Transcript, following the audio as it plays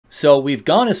So we've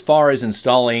gone as far as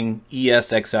installing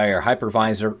esxi or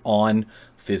hypervisor on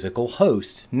physical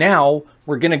hosts. Now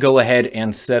we're going to go ahead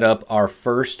and set up our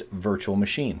first virtual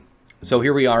machine. So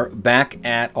here we are back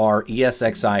at our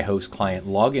esxi host client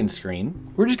login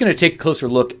screen. We're just going to take a closer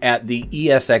look at the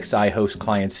esxi host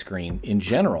client screen in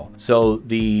general. So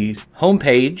the home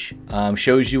page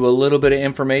shows you a little bit of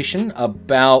information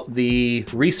about the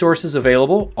resources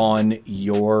available on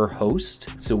your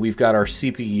host. So we've got our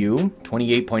CPU,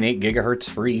 28.8 gigahertz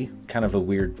free, kind of a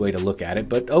weird way to look at it,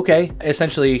 but okay.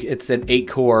 Essentially, it's an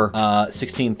 8-core,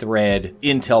 16-thread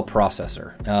Intel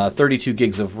processor, 32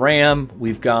 gigs of RAM.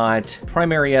 We've got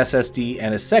primary SSD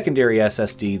and a secondary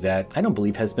SSD that I don't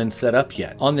believe has been set up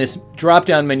yet. On this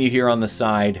drop-down menu here on the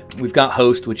side, we've got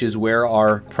host, which is where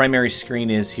our primary screen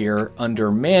is here.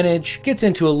 Under manage, gets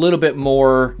into a little bit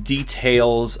more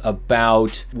details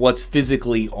about what's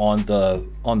physically on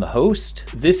the host.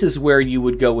 This is where you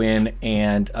would go in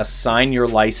and assign your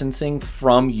licensing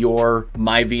from your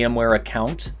My VMware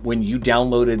account. When you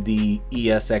downloaded the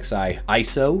esxi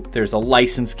ISO, there's a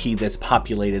license key that's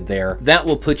populated there. That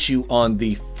will put you on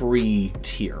the free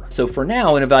tier. So for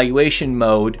now, in evaluation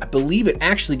mode, I believe it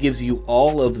actually gives you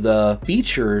all of the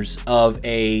features of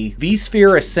a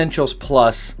vSphere Essentials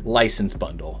Plus license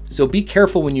bundle. So be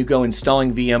careful when you go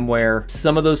installing VMware.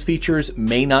 Some of those features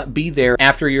may not be there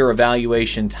after your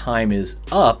evaluation time is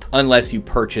up unless you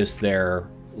purchase their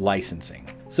licensing.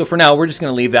 So for now, we're just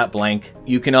going to leave that blank.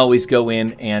 You can always go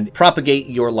in and propagate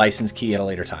your license key at a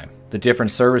later time. The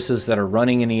different services that are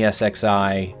running in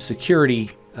esxi,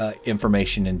 security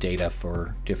information and data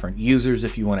for different users.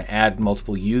 If you want to add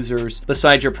multiple users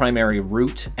besides your primary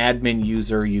root admin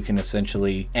user, you can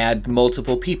essentially add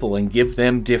multiple people and give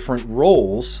them different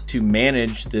roles to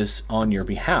manage this on your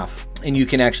behalf. And you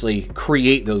can actually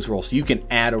create those roles. So you can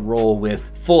add a role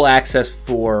with full access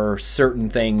for certain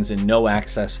things and no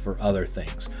access for other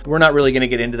things. We're not really going to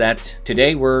get into that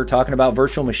today. We're talking about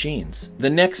virtual machines. The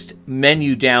next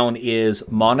menu down is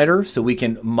monitor. So we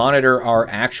can monitor our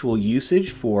actual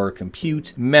usage for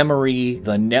compute, memory,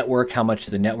 the network, how much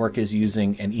the network is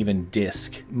using, and even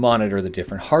disk. Monitor the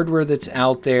different hardware that's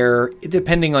out there.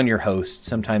 Depending on your host,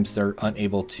 sometimes they're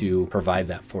unable to provide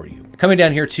that for you. Coming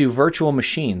down here to virtual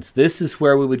machines. This is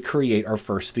where we would create our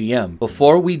first VM.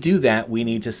 Before we do that, we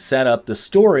need to set up the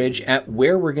storage at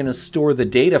where we're going to store the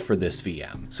data for this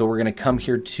VM. So we're going to come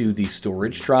here to the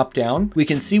storage drop down. We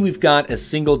can see we've got a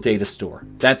single data store.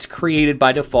 That's created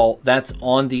by default. That's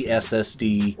on the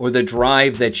SSD or the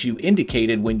drive that you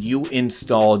indicated when you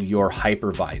installed your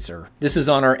hypervisor. This is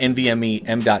on our NVMe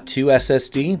M.2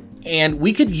 SSD. And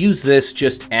we could use this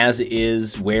just as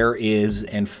is, where is,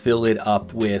 and fill it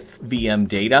up with VM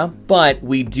data. But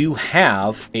we do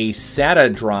have a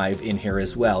SATA drive in here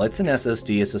as well. It's an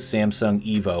SSD, it's a Samsung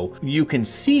Evo. You can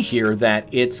see here that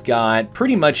it's got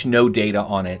pretty much no data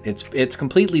on it. It's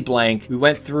completely blank. We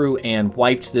went through and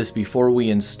wiped this before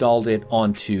we installed it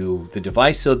onto the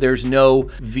device, so there's no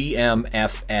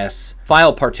VMFS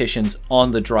file partitions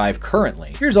on the drive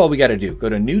currently. Here's all we got to do. Go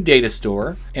to new data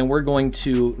store, and we're going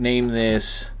to name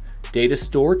this Data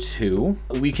Store 2.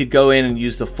 We could go in and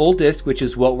use the full disk, which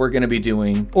is what we're going to be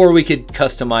doing, or we could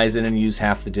customize it and use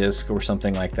half the disk or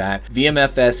something like that.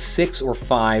 VMFS 6 or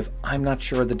 5, I'm not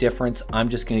sure the difference. I'm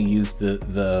just going to use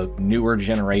the newer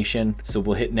generation. So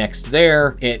we'll hit next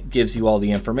there. It gives you all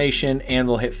the information, and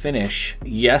we'll hit finish.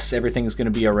 Yes, everything is going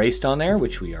to be erased on there,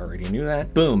 which we already knew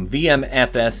that. Boom,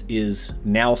 VMFS is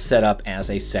now set up as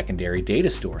a secondary data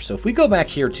store. So if we go back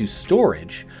here to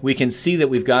storage, we can see that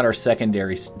we've got our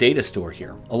secondary data store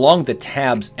here. Along the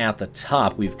tabs at the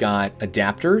top, we've got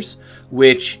adapters,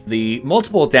 which the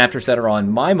multiple adapters that are on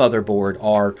my motherboard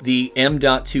are the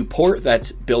M.2 port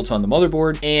that's built on the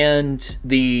motherboard and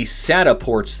the SATA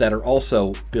ports that are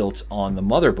also built on the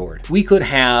motherboard. We could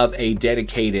have a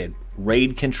dedicated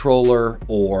RAID controller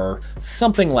or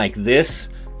something like this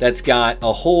that's got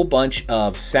a whole bunch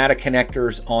of SATA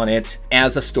connectors on it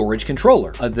as a storage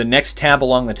controller. The next tab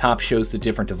along the top shows the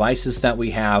different devices that we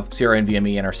have, our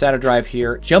NVMe and our SATA drive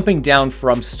here. Jumping down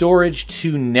from storage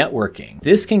to networking.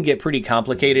 This can get pretty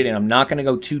complicated, and I'm not gonna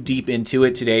go too deep into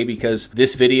it today because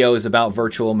this video is about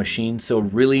virtual machines. So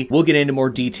really, we'll get into more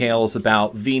details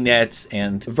about vNets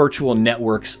and virtual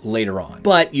networks later on.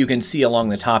 But you can see along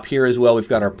the top here as well, we've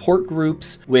got our port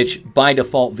groups, which by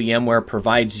default VMware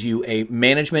provides you a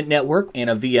management management network and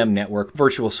a VM network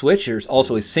virtual switch. There's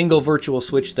also a single virtual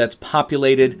switch that's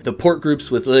populated. The port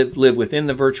groups live within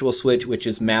the virtual switch, which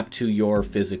is mapped to your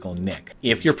physical NIC.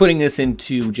 If you're putting this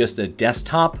into just a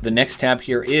desktop, the next tab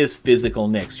here is physical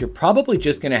NICs. You're probably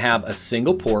just going to have a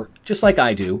single port, just like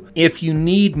I do. If you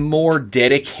need more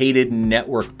dedicated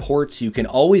network ports, you can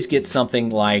always get something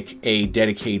like a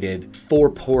dedicated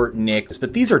 4-port NIC,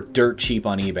 but these are dirt cheap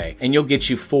on eBay, and you'll get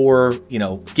you 4,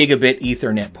 gigabit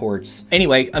Ethernet ports.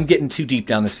 Anyway, I'm getting too deep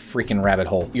down this freaking rabbit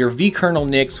hole. Your vkernel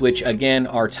NICs, which again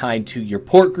are tied to your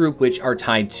port group, which are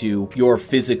tied to your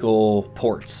physical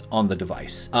ports on the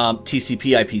device.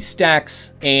 TCP IP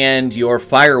stacks and your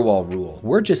firewall rule.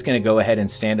 We're just going to go ahead and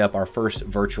stand up our first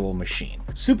virtual machine.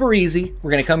 Super easy.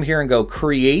 We're going to come here and go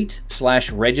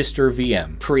create/register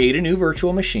VM. Create a new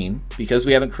virtual machine. Because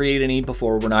we haven't created any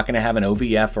before, we're not going to have an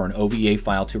OVF or an OVA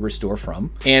file to restore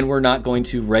from. And we're not going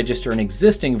to register an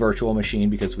existing virtual machine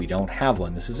because we don't have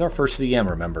one. This is our first VM,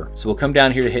 remember. So we'll come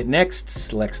down here to hit next,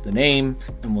 select the name,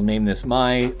 and we'll name this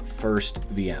my first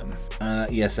VM.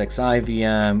 ESXi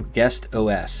VM guest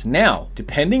OS. Now,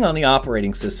 depending on the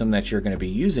operating system that you're going to be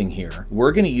using here,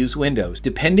 we're going to use Windows.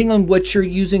 Depending on what you're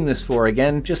using this for,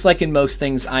 again, just like in most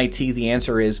things IT, the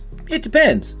answer is, it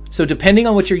depends. So depending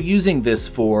on what you're using this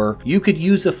for, you could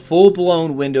use a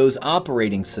full-blown Windows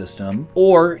operating system,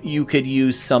 or you could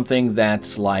use something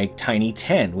that's like Tiny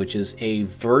 10, which is a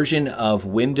version of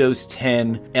Windows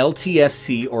 10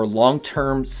 LTSC, or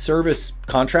long-term service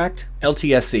contract.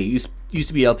 LTSC used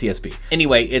to be LTSP.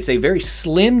 Anyway, it's a very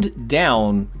slimmed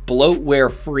down,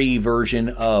 bloatware-free version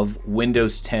of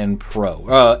Windows 10 Pro,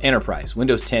 Enterprise,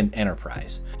 Windows 10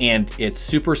 Enterprise. And it's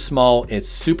super small, it's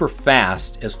super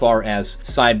fast as far as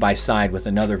side by side with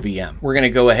another VM. We're gonna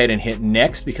go ahead and hit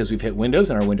next because we've hit Windows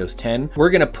and our Windows 10.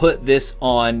 We're gonna put this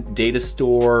on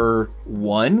datastore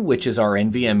 1, which is our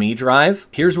NVMe drive.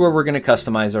 Here's where we're gonna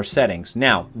customize our settings.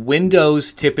 Now,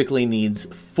 Windows typically needs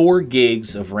 4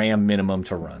 gigs of RAM minimum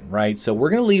to run, right? So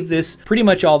we're gonna leave this pretty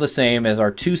much all the same as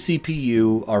our 2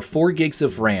 CPU, our 4 gigs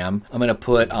of RAM. I'm gonna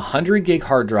put a 100 gig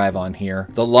hard drive on here.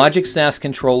 The Logic SAS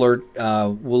controller,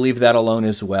 we'll leave that alone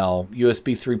as well.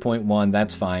 USB 3.1,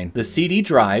 that's fine. The CD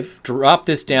drive, drop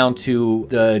this down to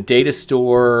the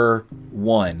datastore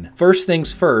 1. First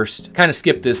things first, kind of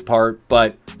skipped this part,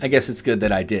 but I guess it's good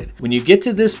that I did. When you get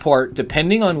to this part,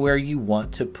 depending on where you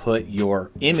want to put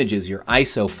your images, your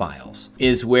ISO files,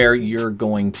 is where you're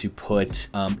going to put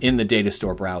in the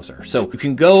datastore browser. So you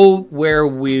can go where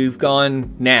we've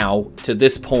gone now to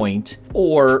this point,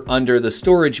 or under the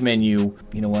storage menu.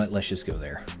 You know what, let's just go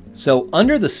there. So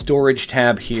under the storage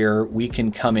tab here, we can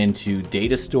come into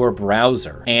Datastore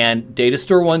Browser, and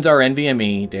Datastore 1's our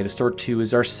NVMe, Datastore 2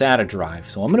 is our SATA drive.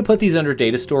 So I'm gonna put these under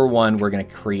Datastore 1, we're gonna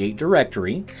create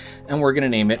directory, and we're gonna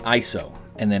name it ISO.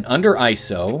 And then under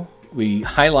ISO, we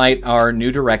highlight our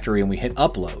new directory and we hit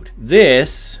upload.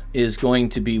 This is going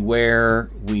to be where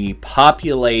we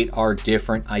populate our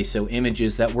different ISO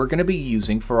images that we're going to be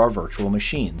using for our virtual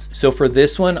machines. So for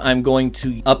this one, I'm going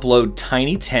to upload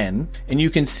Tiny 10, and you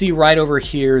can see right over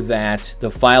here that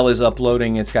the file is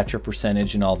uploading. It's got your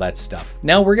percentage and all that stuff.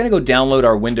 Now we're going to go download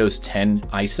our Windows 10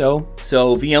 ISO.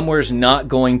 So VMware is not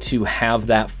going to have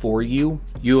that for you.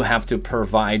 You have to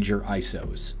provide your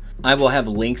ISOs. I will have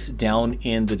links down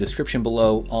in the description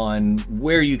below on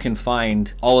where you can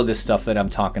find all of this stuff that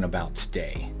I'm talking about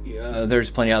today.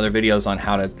 There's plenty of other videos on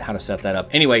how to set that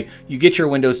up. Anyway, you get your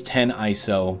Windows 10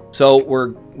 ISO. So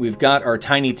we've got our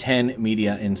Tiny 10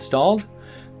 media installed.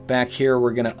 Back here,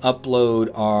 we're gonna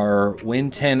upload our Win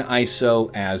 10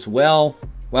 ISO as well.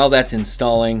 While that's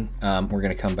installing, we're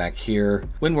gonna come back here.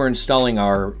 When we're installing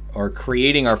or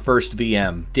creating our first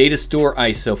VM, Datastore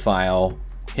ISO file,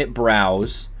 hit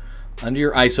browse. Under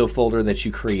your ISO folder that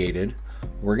you created,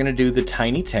 we're gonna do the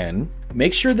Tiny 10.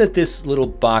 Make sure that this little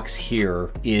box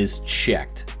here is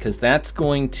checked, because that's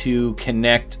going to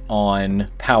connect on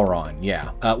power on, yeah.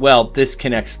 Well, this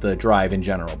connects the drive in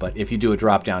general, but if you do a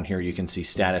drop down here, you can see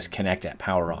status connect at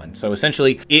power on. So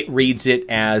essentially, it reads it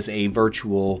as a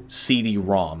virtual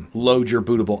CD-ROM. Load your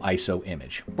bootable ISO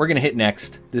image. We're gonna hit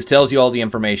next. This tells you all the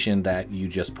information that you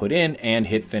just put in, and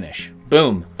hit finish.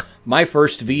 Boom. My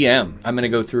first VM. I'm gonna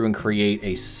go through and create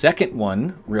a second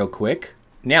one real quick.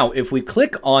 Now, if we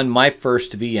click on my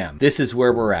first VM, this is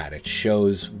where we're at. It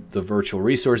shows the virtual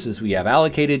resources we have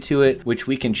allocated to it, which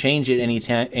we can change at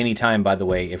any time, by the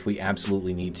way, if we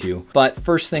absolutely need to. But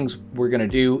first things we're gonna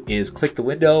do is click the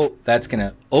window. That's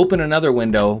gonna open another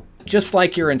window. Just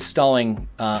like you're installing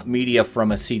media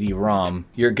from a CD-ROM,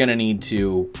 you're gonna need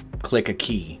to click a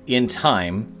key in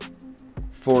time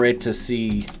for it to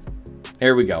see.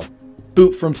 There we go.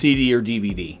 Boot from CD or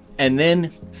DVD. And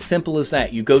then simple as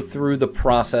that, you go through the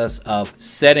process of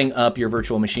setting up your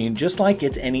virtual machine just like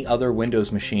it's any other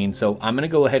Windows machine. So I'm going to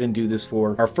go ahead and do this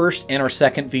for our first and our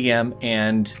second VM,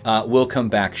 and we'll come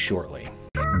back shortly.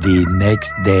 The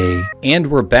next day. And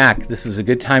we're back. This is a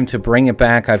good time to bring it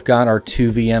back. I've got our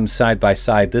two VMs side by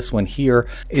side. This one here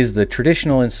is the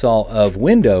traditional install of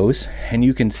Windows, and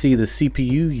you can see the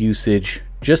CPU usage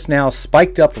just now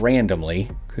spiked up randomly.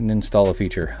 Couldn't install a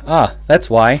feature. Ah, that's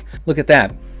why. Look at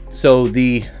that. So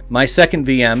my second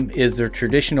VM is their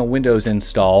traditional Windows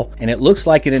install, and it looks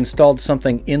like it installed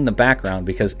something in the background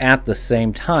because at the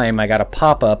same time I got a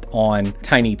pop-up on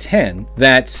Tiny10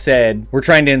 that said we're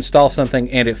trying to install something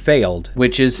and it failed,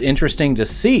 which is interesting to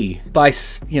see. By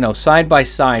side by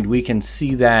side we can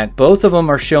see that both of them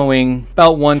are showing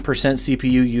about 1%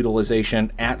 CPU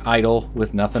utilization at idle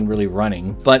with nothing really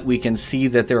running, but we can see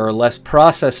that there are less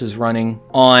processes running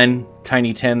on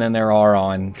Tiny10 than there are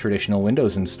on traditional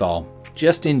Windows install.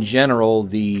 Just in general,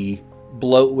 the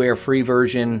bloatware free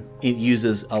version, it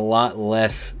uses a lot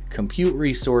less compute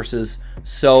resources.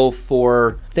 So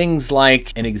for things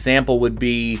like, an example would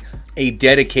be a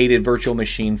dedicated virtual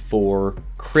machine for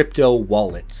crypto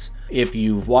wallets. If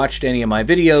you've watched any of my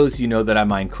videos, you know that I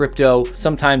mine crypto.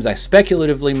 Sometimes I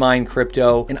speculatively mine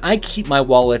crypto, and I keep my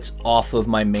wallets off of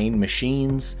my main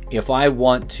machines. If I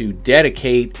want to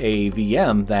dedicate a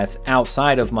VM that's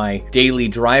outside of my daily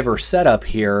driver setup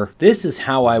here, this is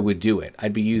how I would do it.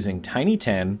 I'd be using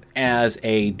Tiny10 as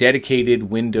a dedicated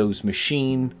Windows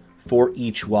machine for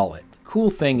each wallet. Cool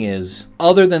thing is,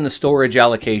 other than the storage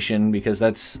allocation, because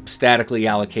that's statically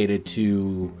allocated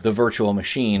to the virtual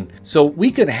machine, so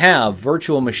we could have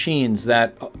virtual machines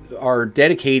that are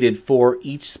dedicated for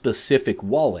each specific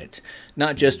wallet,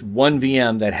 not just one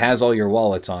VM that has all your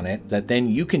wallets on it that then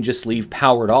you can just leave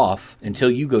powered off until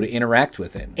you go to interact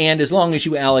with it. And as long as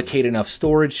you allocate enough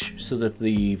storage so that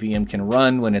the VM can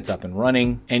run when it's up and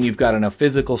running, and you've got enough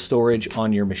physical storage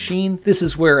on your machine, this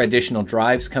is where additional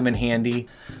drives come in handy.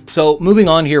 So moving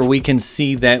on here, we can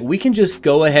see that we can just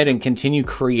go ahead and continue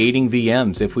creating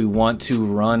VMs. If we want to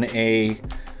run a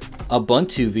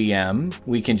Ubuntu VM,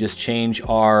 we can just change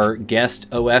our guest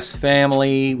OS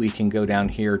family. We can go down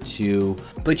here to,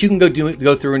 but you can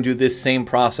go through and do this same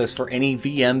process for any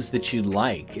VMs that you'd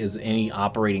like, as any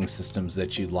operating systems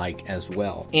that you'd like as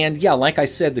well. And yeah, like I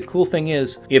said, the cool thing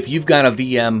is, if you've got a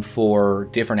VM for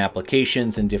different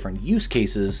applications and different use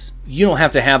cases, you don't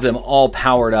have to have them all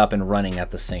powered up and running at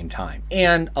the same time,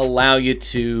 and allow you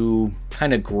to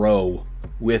kind of grow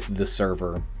with the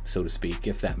server, so to speak,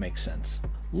 if that makes sense.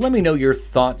 Let me know your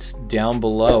thoughts down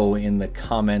below in the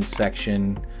comments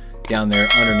section down there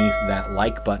underneath that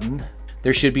like button.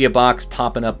 There should be a box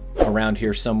popping up around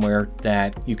here somewhere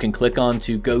that you can click on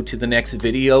to go to the next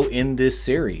video in this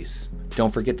series.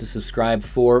 Don't forget to subscribe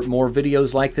for more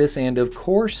videos like this, and of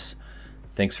course,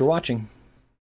 thanks for watching.